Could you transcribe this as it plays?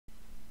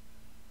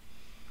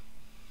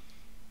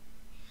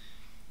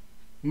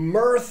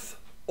Mirth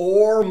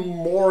or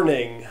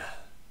mourning.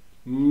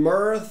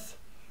 Mirth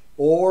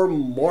or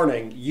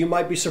mourning. You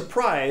might be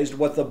surprised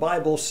what the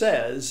Bible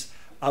says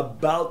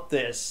about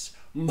this.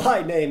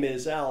 My name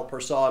is Al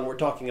Persau, and we're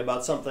talking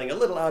about something a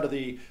little out of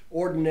the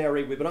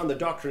ordinary. We've been on the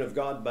doctrine of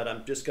God, but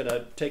I'm just going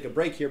to take a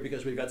break here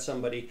because we've got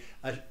somebody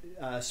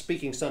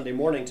speaking Sunday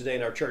morning today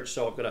in our church,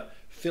 so I'm going to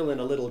fill in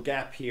a little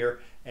gap here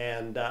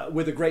and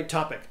with a great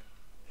topic.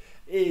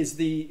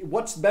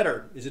 What's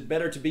better? Is it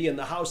better to be in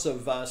the house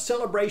of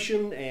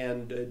celebration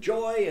and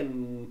joy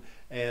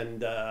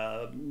and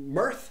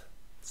mirth?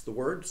 It's the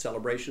word,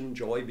 celebration,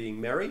 joy, being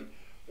merry,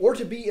 or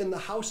to be in the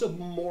house of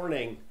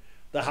mourning,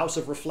 the house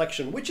of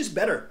reflection? Which is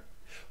better?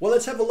 Well,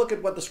 let's have a look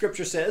at what the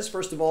scripture says.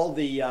 First of all,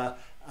 the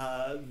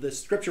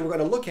scripture we're going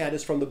to look at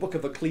is from the book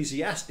of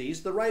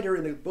Ecclesiastes. The writer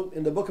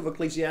in the book of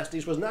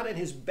Ecclesiastes was not in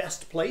his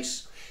best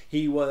place.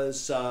 He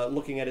was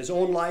looking at his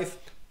own life.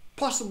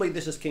 Possibly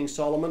this is King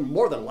Solomon.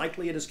 More than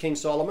likely it is King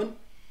Solomon.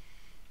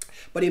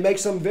 But he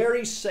makes some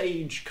very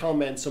sage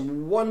comments,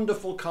 some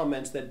wonderful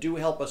comments that do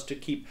help us to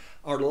keep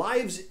our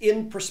lives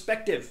in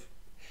perspective.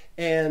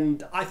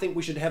 And I think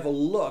we should have a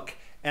look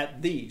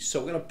at these. So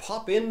we're going to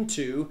pop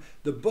into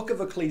the book of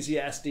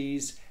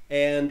Ecclesiastes,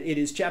 and it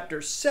is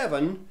chapter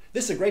 7.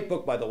 This is a great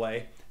book, by the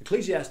way.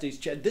 Ecclesiastes,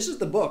 this is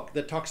the book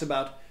that talks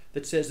about,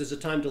 that says there's a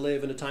time to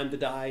live and a time to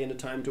die and a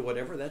time to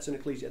whatever. That's in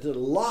Ecclesiastes. There's a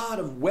lot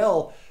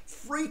of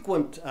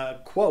frequent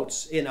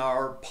quotes in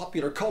our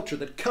popular culture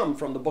that come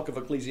from the book of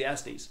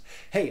Ecclesiastes.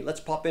 Hey, let's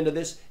pop into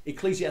this.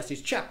 Ecclesiastes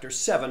chapter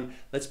 7.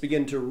 Let's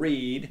begin to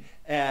read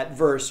at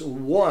verse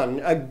 1.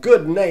 A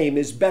good name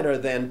is better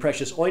than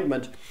precious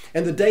ointment,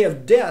 and the day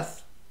of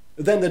death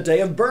than the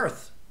day of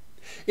birth.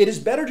 It is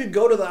better to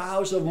go to the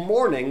house of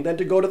mourning than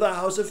to go to the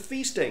house of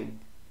feasting.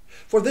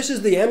 For this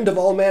is the end of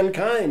all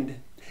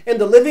mankind, and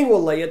the living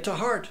will lay it to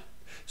heart.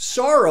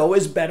 Sorrow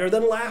is better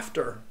than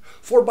laughter,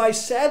 for by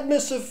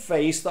sadness of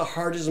face the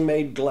heart is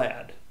made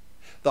glad.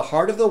 The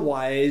heart of the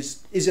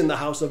wise is in the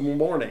house of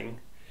mourning,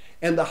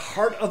 and the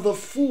heart of the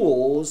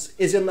fools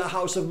is in the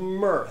house of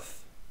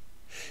mirth.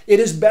 It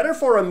is better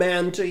for a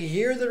man to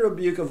hear the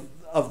rebuke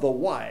of the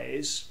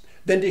wise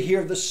than to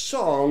hear the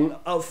song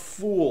of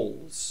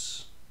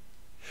fools.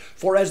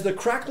 For as the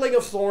crackling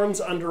of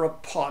thorns under a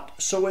pot,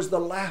 so is the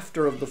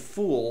laughter of the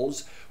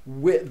fools.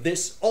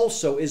 This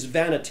also is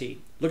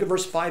vanity. Look at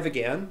verse 5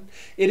 again.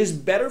 It is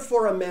better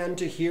for a man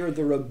to hear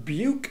the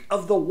rebuke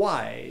of the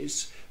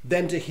wise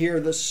than to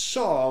hear the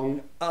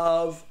song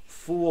of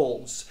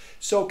fools.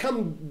 So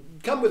come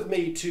with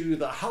me to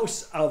the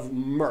house of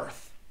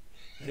mirth.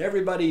 And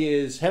everybody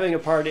is having a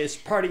party, is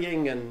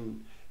partying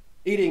and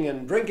eating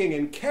and drinking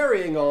and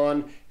carrying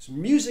on. There's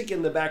music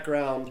in the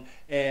background,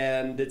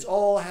 and it's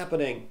all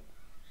happening.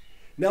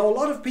 Now, a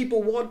lot of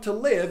people want to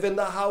live in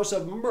the house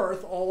of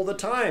mirth all the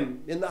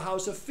time, in the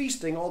house of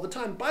feasting all the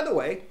time. By the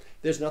way,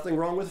 there's nothing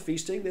wrong with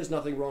feasting. There's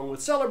nothing wrong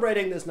with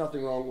celebrating. There's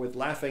nothing wrong with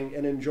laughing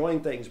and enjoying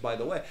things, by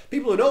the way.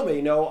 People who know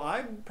me know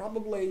I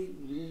probably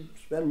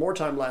spend more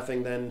time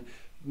laughing than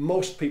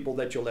most people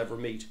that you'll ever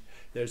meet.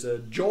 There's a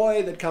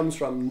joy that comes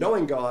from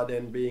knowing God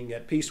and being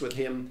at peace with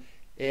Him.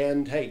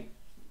 And hey,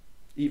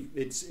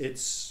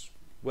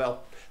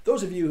 well,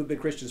 those of you who've been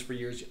Christians for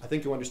years, I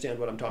think you understand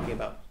what I'm talking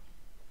about.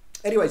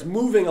 Anyways,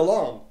 moving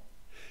along,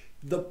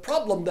 the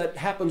problem that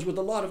happens with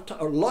a lot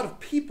of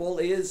people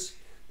is,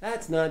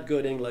 that's not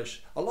good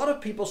English. A lot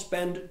of people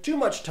spend too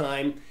much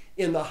time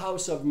in the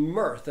house of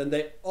mirth, and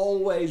they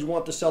always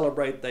want to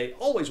celebrate. They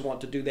always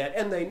want to do that,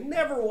 and they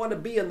never want to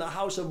be in the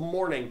house of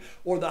mourning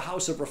or the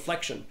house of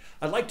reflection.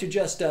 I'd like to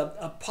just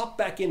pop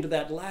back into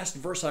that last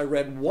verse I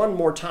read one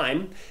more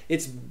time.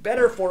 It's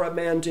better for a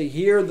man to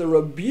hear the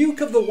rebuke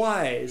of the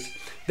wise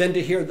than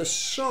to hear the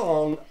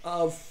song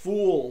of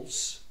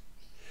fools.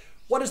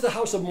 What is the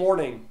house of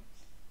mourning?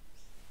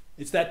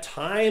 It's that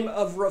time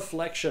of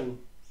reflection.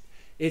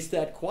 It's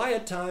that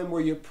quiet time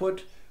where you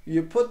put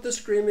the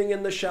screaming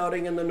and the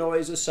shouting and the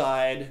noise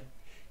aside,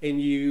 and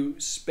you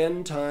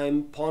spend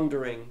time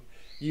pondering.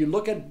 You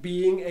look at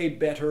being a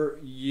better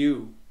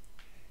you.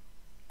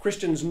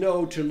 Christians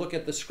know to look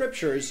at the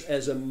scriptures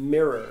as a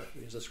mirror,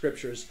 because the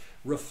scriptures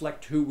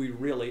reflect who we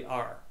really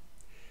are.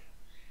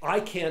 I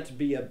can't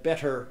be a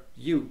better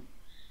you.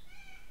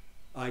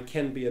 I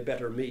can be a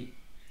better me.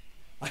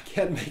 I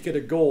can't make it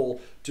a goal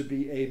to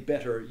be a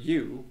better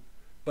you,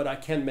 but I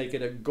can make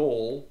it a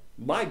goal,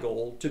 my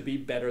goal, to be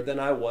better than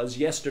I was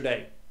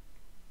yesterday.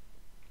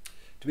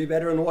 To be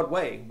better in what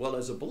way? Well,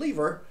 as a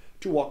believer,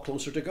 to walk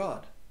closer to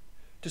God,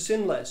 to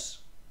sin less,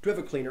 to have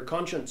a cleaner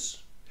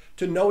conscience,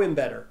 to know Him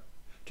better,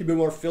 to be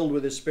more filled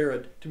with His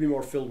Spirit, to be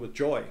more filled with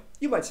joy.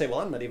 You might say, well,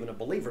 I'm not even a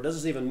believer. Does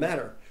this even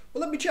matter?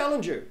 Well, let me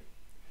challenge you.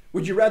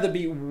 Would you rather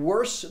be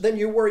worse than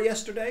you were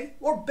yesterday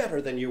or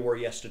better than you were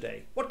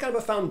yesterday? What kind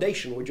of a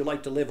foundation would you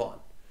like to live on?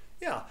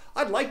 Yeah,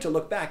 I'd like to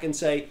look back and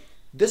say,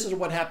 this is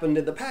what happened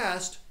in the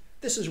past.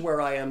 This is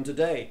where I am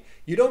today.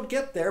 You don't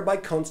get there by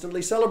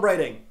constantly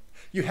celebrating.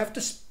 You have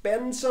to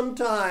spend some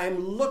time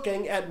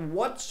looking at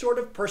what sort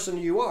of person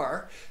you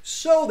are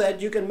so that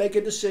you can make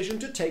a decision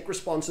to take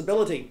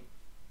responsibility.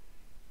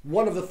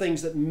 One of the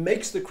things that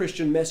makes the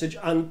Christian message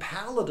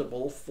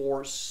unpalatable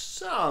for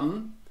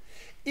some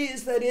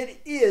is that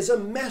it is a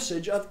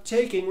message of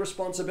taking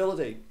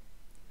responsibility.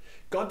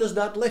 God does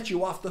not let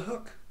you off the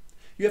hook.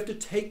 You have to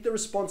take the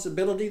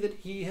responsibility that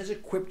He has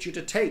equipped you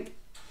to take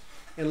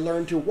and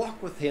learn to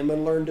walk with Him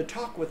and learn to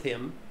talk with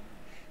Him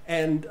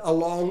and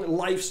along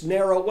life's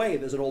narrow way.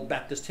 There's an old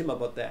Baptist hymn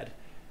about that.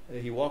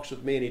 He walks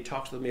with me and He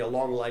talks with me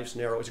along life's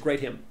narrow. It's a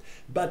great hymn.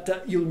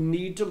 But you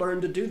need to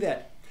learn to do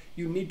that.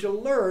 You need to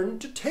learn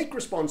to take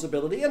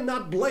responsibility and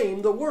not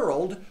blame the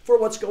world for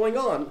what's going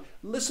on.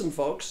 Listen,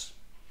 folks,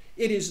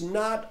 it is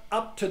not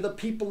up to the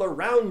people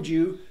around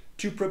you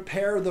to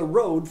prepare the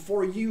road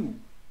for you.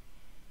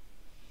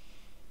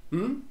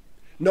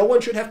 No one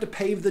should have to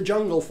pave the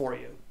jungle for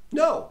you.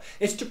 No,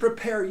 it's to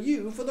prepare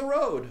you for the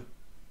road.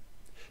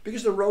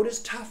 Because the road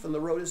is tough and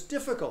the road is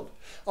difficult.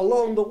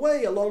 Along the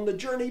way, along the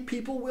journey,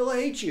 people will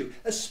hate you,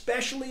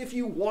 especially if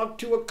you want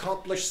to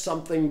accomplish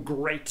something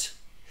great.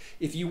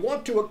 If you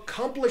want to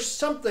accomplish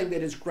something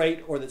that is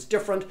great or that's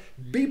different,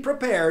 be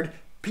prepared.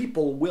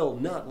 People will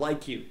not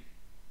like you.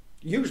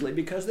 Usually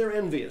because they're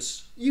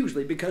envious.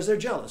 Usually because they're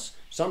jealous.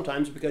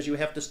 Sometimes because you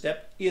have to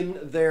step in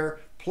their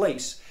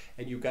place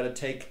and you've got to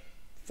take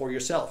for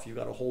yourself. You've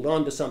got to hold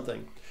on to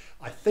something.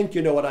 I think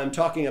you know what I'm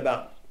talking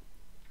about.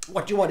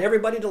 What, do you want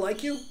everybody to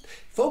like you?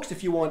 Folks,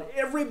 if you want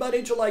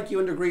everybody to like you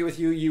and agree with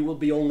you, you will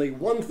be only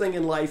one thing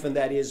in life, and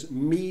that is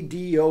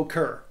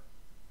mediocre.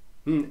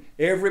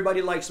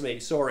 Everybody likes me.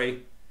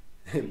 Sorry.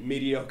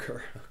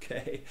 Mediocre.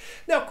 Okay.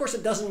 Now, of course,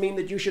 it doesn't mean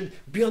that you should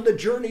be on the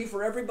journey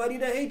for everybody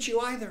to hate you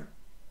either.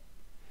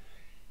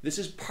 This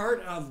is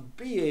part of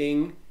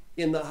being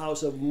in the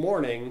house of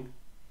mourning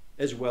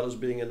as well as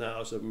being in the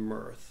house of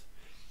mirth.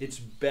 It's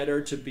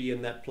better to be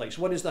in that place.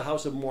 What is the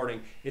house of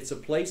mourning? It's a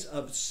place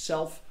of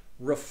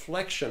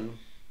self-reflection,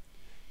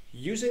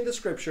 using the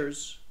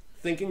scriptures,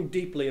 thinking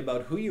deeply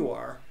about who you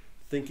are,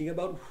 thinking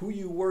about who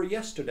you were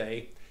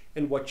yesterday,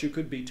 and what you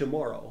could be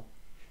tomorrow.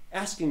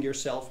 Asking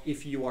yourself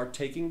if you are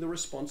taking the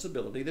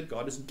responsibility that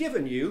God has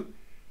given you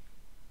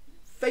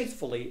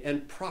faithfully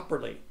and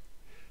properly.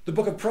 The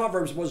book of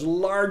Proverbs was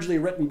largely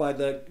written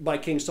by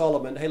King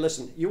Solomon. Hey,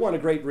 listen, you want a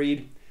great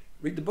read?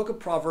 Read the book of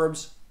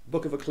Proverbs,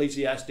 book of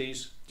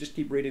Ecclesiastes. Just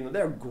keep reading them.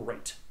 They're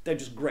great. They're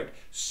just great.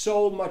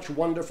 So much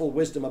wonderful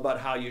wisdom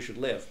about how you should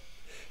live.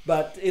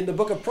 But in the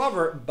book of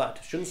Proverbs,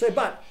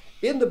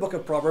 in the book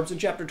of Proverbs in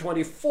chapter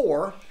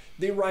 24,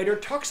 the writer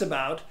talks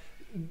about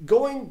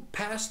going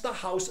past the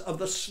house of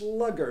the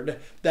sluggard,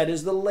 that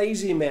is the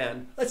lazy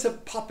man. Let's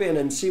pop in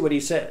and see what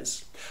he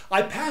says.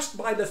 I passed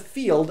by the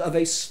field of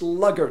a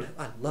sluggard.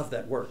 I love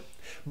that word.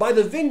 By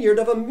the vineyard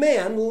of a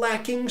man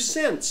lacking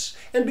sense.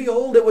 And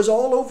behold, it was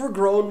all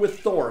overgrown with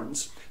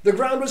thorns. The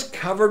ground was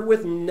covered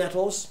with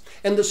nettles,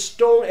 and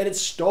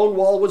its stone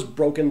wall was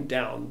broken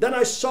down. Then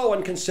I saw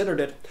and considered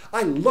it.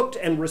 I looked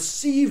and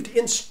received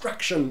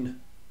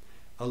instruction.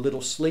 A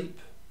little sleep,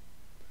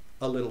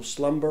 a little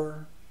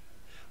slumber,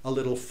 a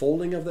little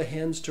folding of the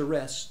hands to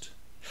rest,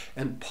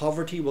 and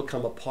poverty will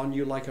come upon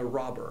you like a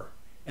robber,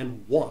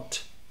 and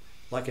want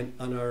like an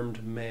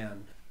unarmed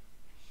man.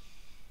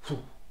 Whew.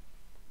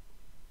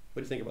 What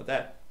do you think about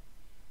that?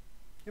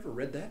 You ever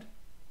read that?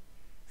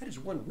 That is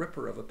one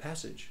ripper of a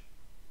passage.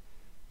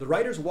 The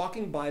writer's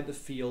walking by the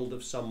field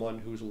of someone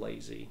who's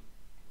lazy,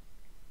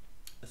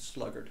 a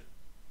sluggard.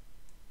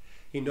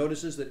 He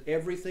notices that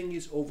everything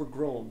is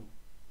overgrown.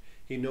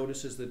 He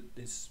notices that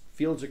his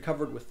fields are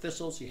covered with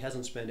thistles. He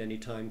hasn't spent any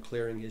time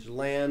clearing his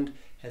land,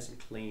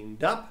 hasn't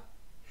cleaned up.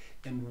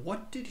 And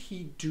what did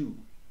he do?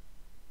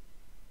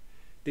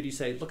 Did he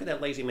say, look at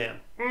that lazy man?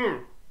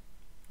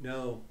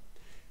 No.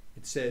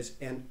 It says,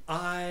 and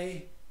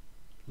I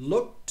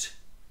looked,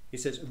 he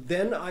says,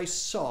 then I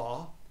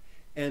saw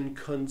and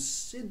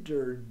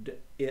considered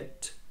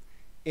it,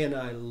 and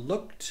I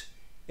looked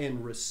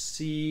and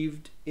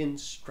received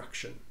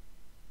instruction.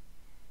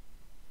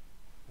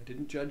 I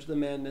didn't judge the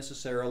man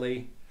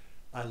necessarily.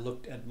 I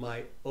looked at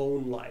my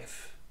own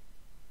life.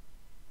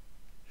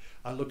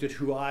 I looked at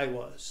who I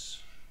was.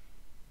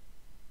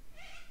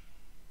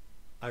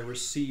 I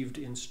received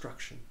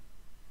instruction.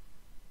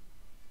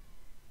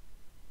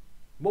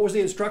 What was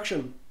the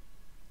instruction?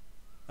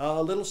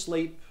 A little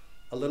sleep,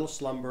 a little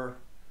slumber,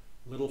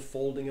 a little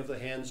folding of the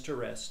hands to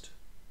rest,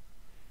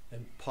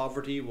 and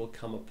poverty will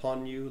come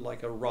upon you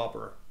like a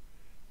robber,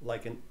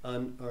 like an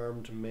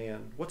unarmed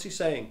man. What's he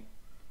saying?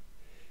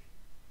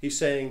 He's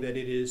saying that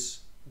it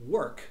is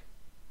work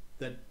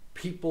that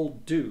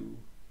people do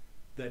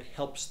that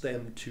helps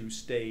them to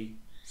stay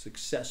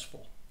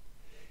successful.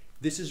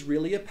 This is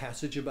really a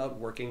passage about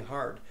working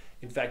hard.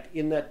 In fact,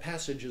 in that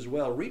passage as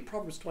well, read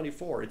Proverbs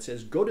 24. It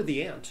says, go to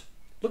the ant.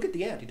 Look at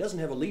the ant. He doesn't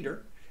have a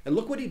leader. And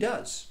look what he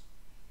does.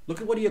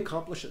 Look at what he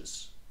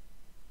accomplishes.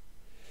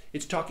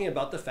 It's talking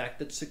about the fact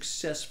that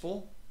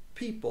successful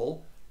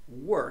people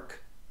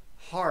work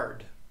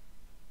hard.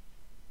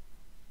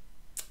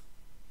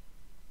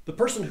 The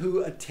person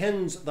who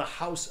attends the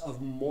house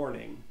of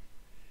mourning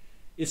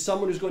is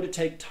someone who's going to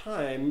take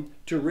time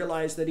to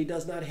realize that he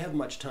does not have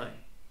much time.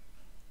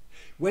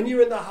 When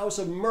you're in the house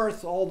of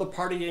mirth, all the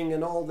partying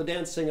and all the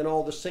dancing and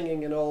all the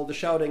singing and all the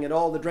shouting and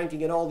all the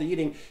drinking and all the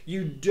eating,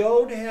 you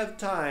don't have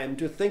time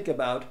to think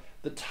about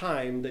the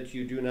time that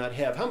you do not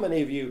have. How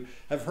many of you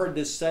have heard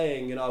this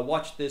saying, I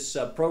watched this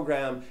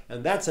program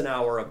and that's an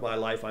hour of my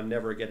life I'm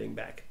never getting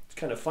back. It's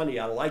kind of funny,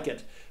 I like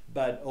it,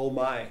 but oh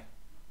my.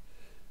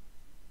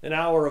 An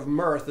hour of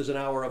mirth is an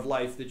hour of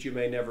life that you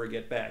may never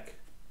get back.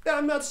 Now,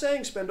 I'm not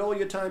saying spend all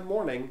your time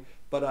mourning,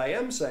 but I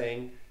am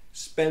saying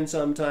spend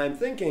some time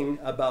thinking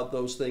about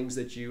those things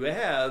that you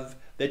have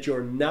that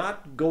you're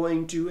not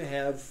going to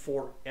have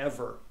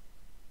forever.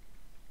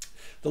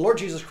 The Lord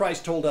Jesus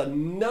Christ told a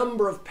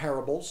number of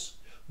parables.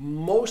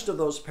 Most of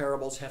those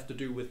parables have to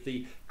do with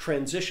the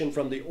transition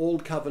from the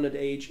old covenant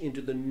age into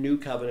the new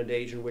covenant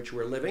age in which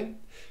we're living.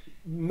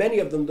 Many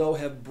of them, though,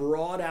 have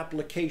broad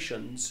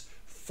applications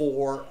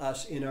for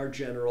us in our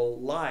general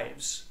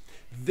lives.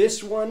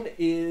 This one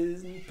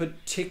is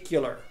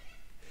particular.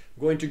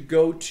 We're going to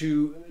go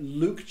to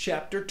Luke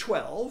chapter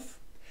 12,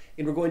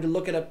 and we're going to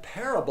look at a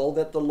parable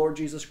that the Lord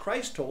Jesus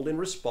Christ told in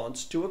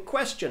response to a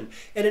question.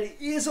 And it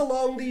is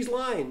along these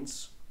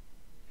lines.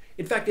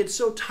 In fact, it's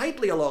so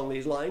tightly along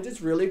these lines,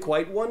 it's really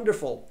quite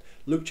wonderful.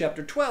 Luke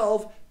chapter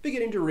 12,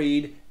 beginning to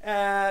read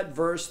at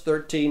verse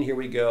 13. Here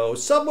we go.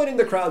 Someone in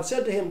the crowd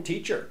said to him,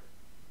 "Teacher,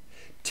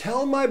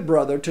 tell my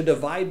brother to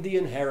divide the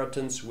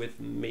inheritance with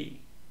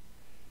me."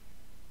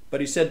 But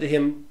he said to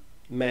him,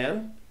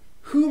 "Man,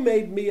 who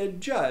made me a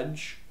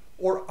judge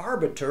or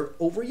arbiter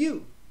over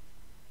you?"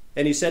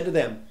 And he said to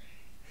them,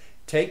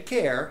 "Take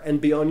care and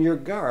be on your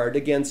guard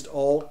against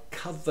all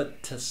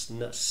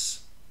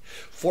covetousness.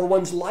 For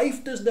one's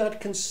life does not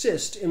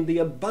consist in the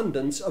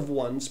abundance of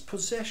one's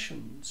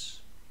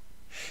possessions."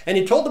 And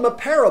he told them a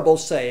parable,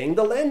 saying,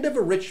 "The land of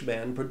a rich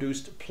man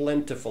produced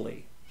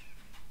plentifully.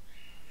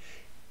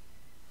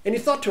 And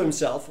he thought to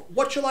himself,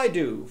 'What shall I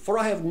do? For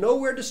I have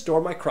nowhere to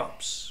store my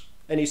crops.'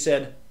 And he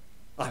said,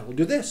 'I will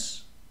do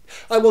this.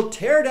 I will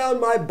tear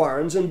down my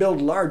barns and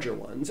build larger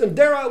ones, and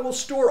there I will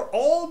store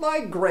all my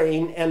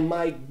grain and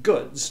my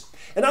goods.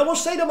 And I will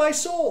say to my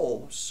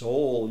soul,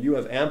 Soul, you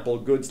have ample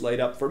goods laid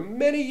up for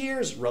many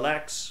years.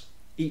 Relax,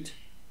 eat,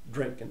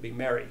 drink, and be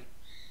merry.'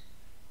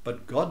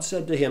 But God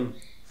said to him,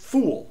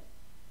 'Fool,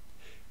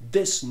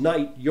 this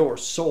night your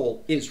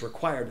soul is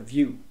required of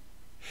you.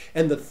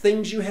 And the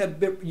things you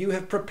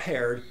have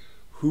prepared,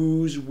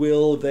 whose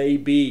will they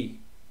be?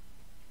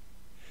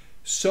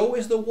 So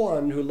is the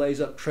one who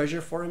lays up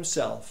treasure for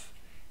himself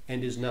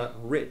and is not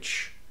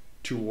rich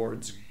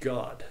towards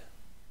God.'"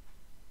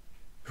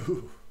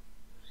 Whew.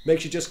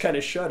 Makes you just kind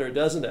of shudder,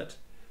 doesn't it?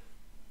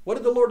 What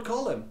did the Lord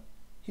call him?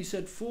 He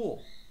said,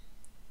 "Fool."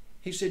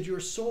 He said, "Your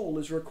soul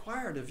is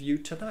required of you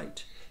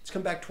tonight." Let's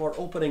come back to our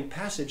opening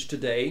passage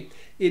today.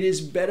 It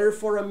is better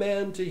for a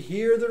man to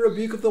hear the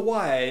rebuke of the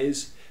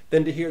wise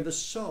than to hear the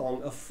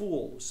song of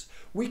fools.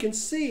 We can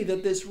see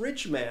that this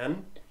rich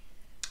man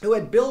who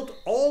had built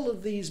all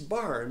of these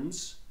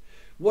barns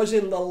was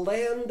in the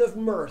land of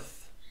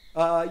mirth.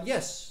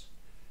 Yes,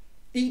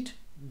 eat,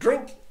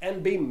 drink,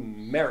 and be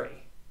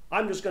merry.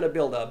 I'm just going to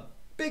build a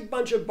big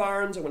bunch of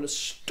barns. I'm going to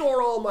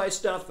store all my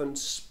stuff and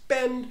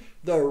spend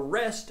the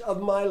rest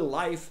of my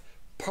life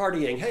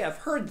partying. Hey, I've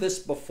heard this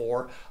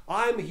before.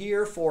 I'm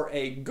here for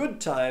a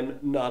good time,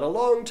 not a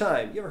long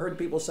time. You ever heard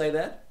people say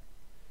that?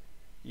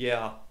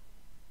 Yeah.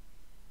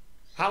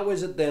 How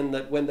is it then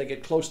that when they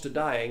get close to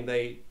dying,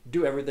 they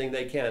do everything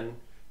they can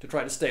to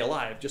try to stay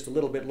alive just a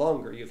little bit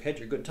longer? You've had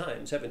your good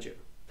times, haven't you?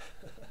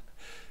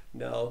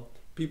 No,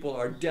 people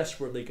are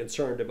desperately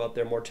concerned about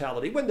their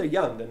mortality. When they're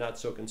young, they're not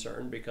so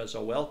concerned because,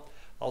 oh well,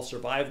 I'll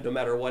survive no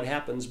matter what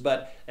happens.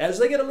 But as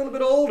they get a little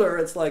bit older,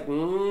 it's like,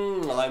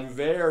 I'm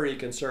very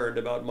concerned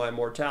about my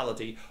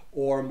mortality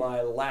or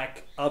my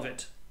lack of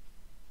it.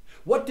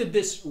 What did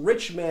this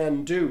rich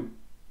man do?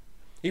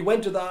 He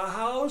went to the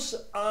house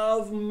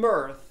of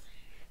mirth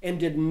and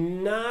did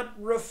not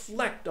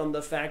reflect on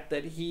the fact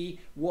that he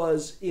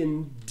was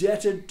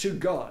indebted to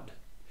God,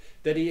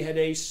 that he had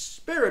a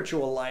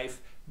spiritual life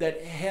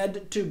that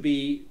had to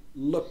be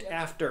looked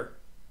after.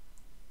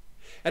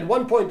 At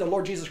one point, the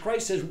Lord Jesus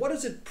Christ says, "What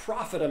does it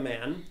profit a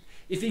man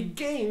if he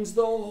gains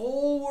the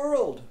whole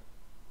world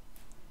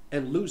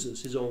and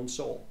loses his own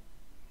soul?"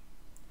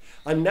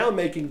 I'm now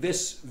making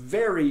this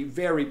very,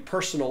 very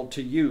personal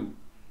to you,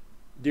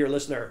 dear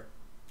listener,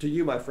 to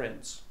you, my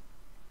friends.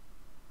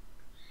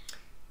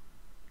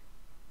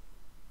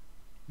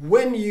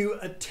 When you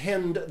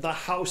attend the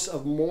House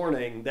of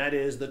Mourning, that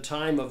is the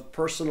time of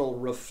personal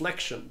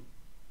reflection,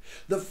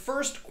 the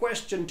first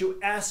question to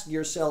ask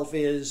yourself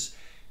is,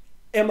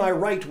 am I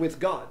right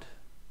with God?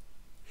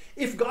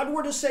 If God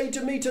were to say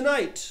to me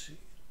tonight,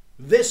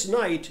 "This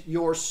night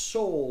your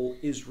soul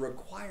is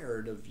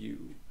required of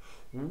you,"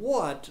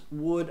 what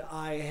would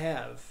I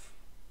have?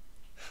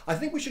 I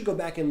think we should go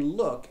back and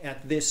look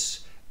at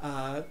this,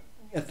 at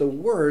the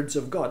words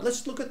of God.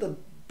 Let's look at the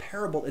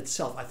parable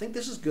itself. I think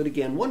this is good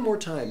again. One more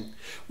time.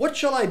 "What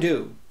shall I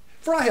do?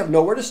 For I have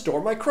nowhere to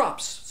store my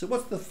crops." So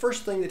what's the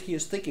first thing that he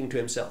is thinking to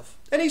himself?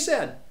 And he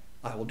said,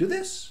 "I will do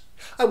this.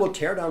 I will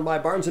tear down my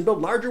barns and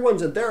build larger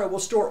ones, and there I will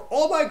store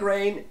all my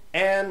grain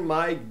and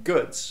my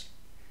goods.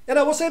 And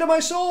I will say to my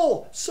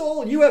soul,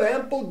 soul, you have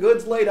ample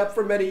goods laid up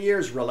for many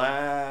years.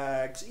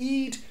 Relax,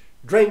 eat,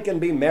 drink, and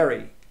be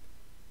merry.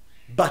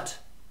 But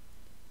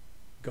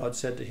God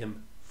said to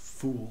him,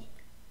 fool,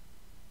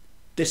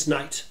 this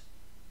night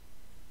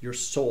your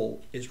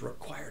soul is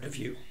required of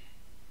you,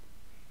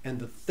 and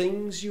the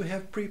things you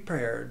have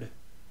prepared,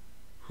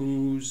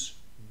 whose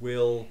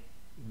will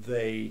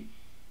they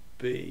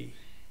be?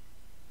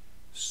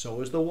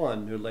 So is the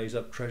one who lays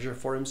up treasure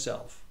for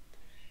himself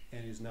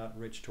and is not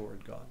rich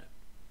toward God.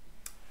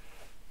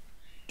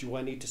 Do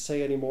I need to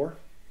say any more?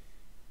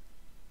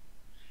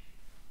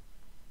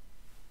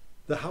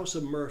 The House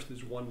of Mirth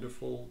is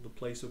wonderful. The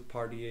place of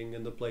partying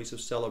and the place of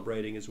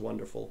celebrating is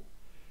wonderful.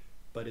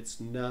 But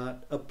it's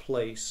not a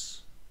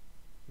place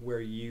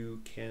where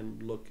you can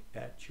look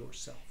at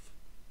yourself.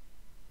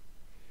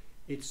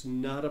 It's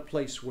not a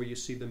place where you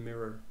see the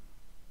mirror.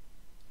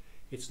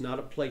 It's not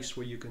a place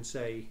where you can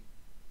say,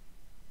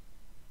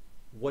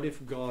 what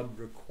if God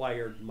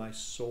required my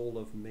soul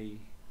of me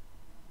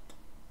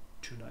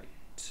tonight?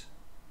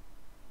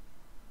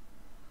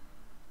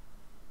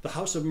 The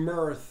House of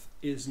Mirth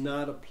is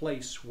not a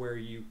place where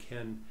you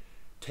can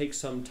take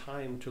some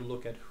time to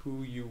look at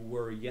who you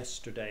were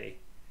yesterday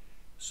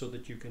so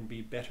that you can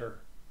be better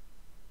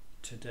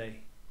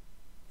today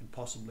and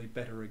possibly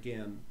better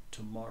again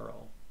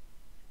tomorrow.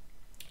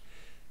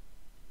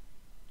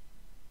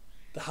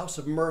 The House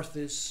of Mirth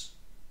is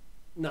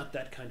not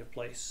that kind of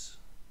place.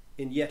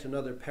 In yet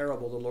another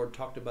parable, the Lord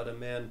talked about a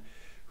man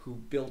who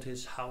built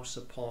his house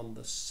upon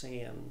the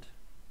sand.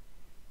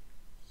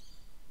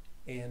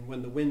 And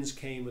when the winds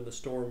came and the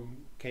storm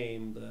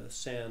came, the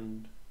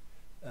sand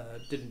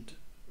didn't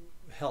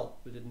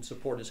help. It didn't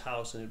support his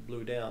house, and it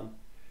blew down.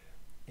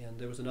 And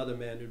there was another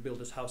man who built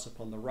his house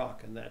upon the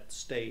rock, and that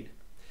stayed.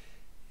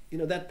 You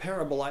know, that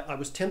parable, I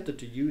was tempted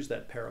to use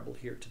that parable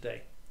here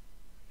today.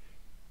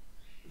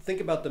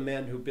 Think about the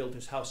man who built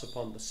his house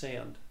upon the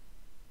sand.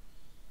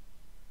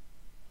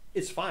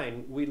 It's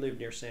fine. We live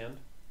near sand.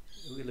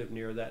 We live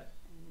near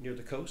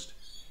the coast.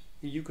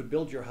 You could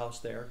build your house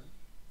there.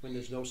 When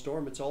there's no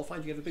storm, it's all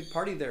fine. You have a big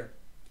party there.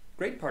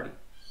 Great party.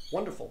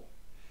 Wonderful.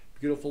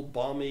 Beautiful,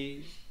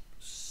 balmy,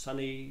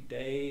 sunny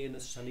day and a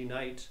sunny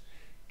night.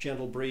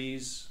 Gentle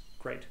breeze.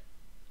 Great.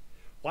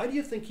 Why do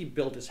you think he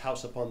built his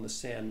house upon the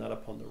sand, not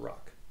upon the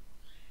rock?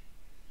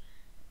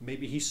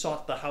 Maybe he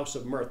sought the House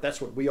of Mirth. That's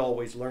what we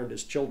always learned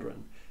as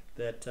children,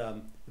 that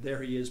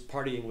there he is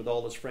partying with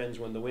all his friends.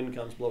 When the wind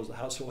comes, blows the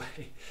house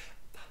away.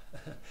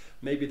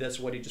 Maybe that's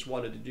what he just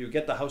wanted to do.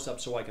 Get the house up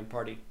so I can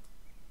party.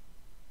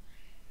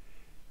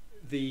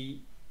 The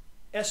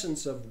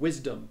essence of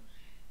wisdom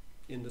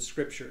in the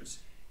scriptures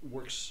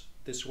works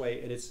this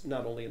way, and it's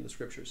not only in the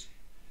scriptures.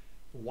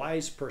 A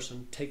wise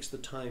person takes the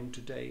time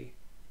today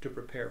to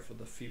prepare for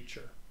the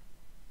future.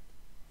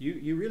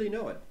 You really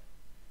know it.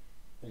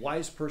 A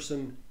wise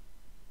person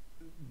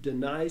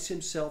denies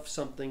himself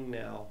something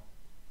now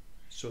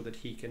so that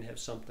he can have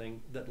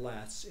something that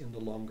lasts in the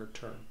longer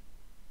term.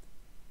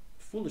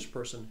 A foolish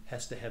person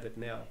has to have it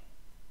now,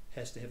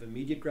 has to have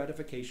immediate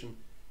gratification,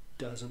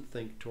 doesn't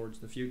think towards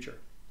the future.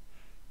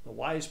 The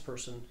wise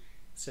person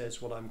says,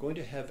 well, I'm going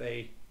to have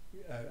a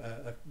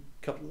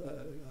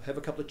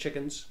couple of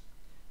chickens.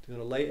 They're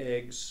going to lay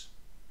eggs,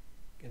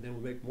 and then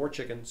we'll make more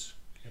chickens,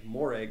 have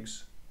more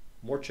eggs,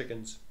 more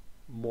chickens,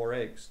 more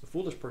eggs. The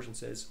foolish person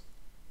says,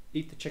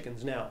 eat the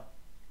chickens now.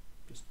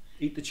 Just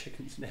eat the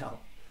chickens now.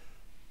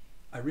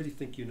 I really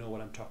think you know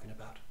what I'm talking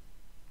about.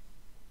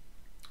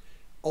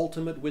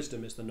 Ultimate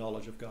wisdom is the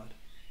knowledge of God.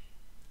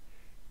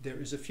 There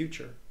is a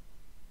future,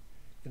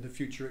 and the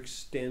future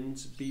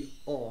extends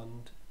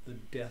beyond the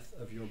death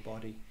of your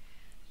body.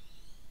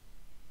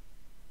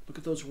 Look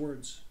at those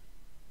words.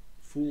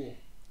 Fool,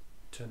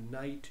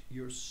 tonight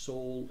your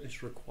soul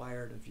is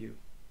required of you.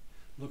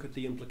 Look at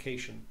the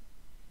implication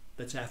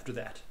that's after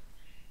that.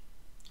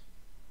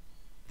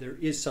 There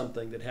is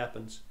something that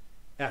happens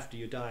after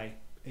you die,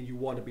 and you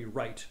want to be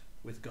right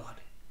with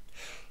God.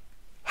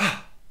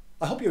 I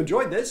hope you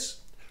enjoyed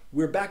this.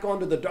 We're back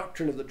onto the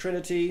doctrine of the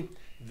Trinity,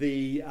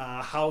 the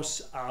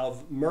House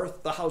of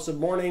Mirth, the House of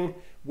Mourning.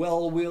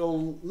 Well,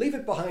 we'll leave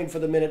it behind for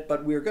the minute,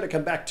 but we're going to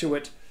come back to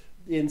it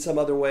in some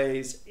other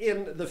ways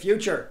in the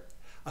future.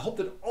 I hope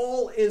that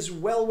all is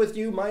well with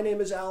you. My name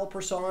is Al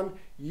Person.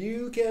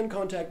 You can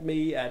contact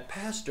me at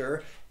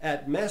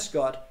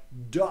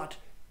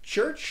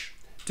pastor@mascot.church.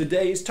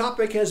 Today's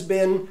topic has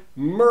been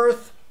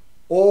mirth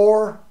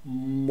or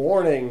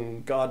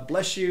mourning. God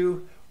bless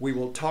you. We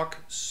will talk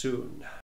soon.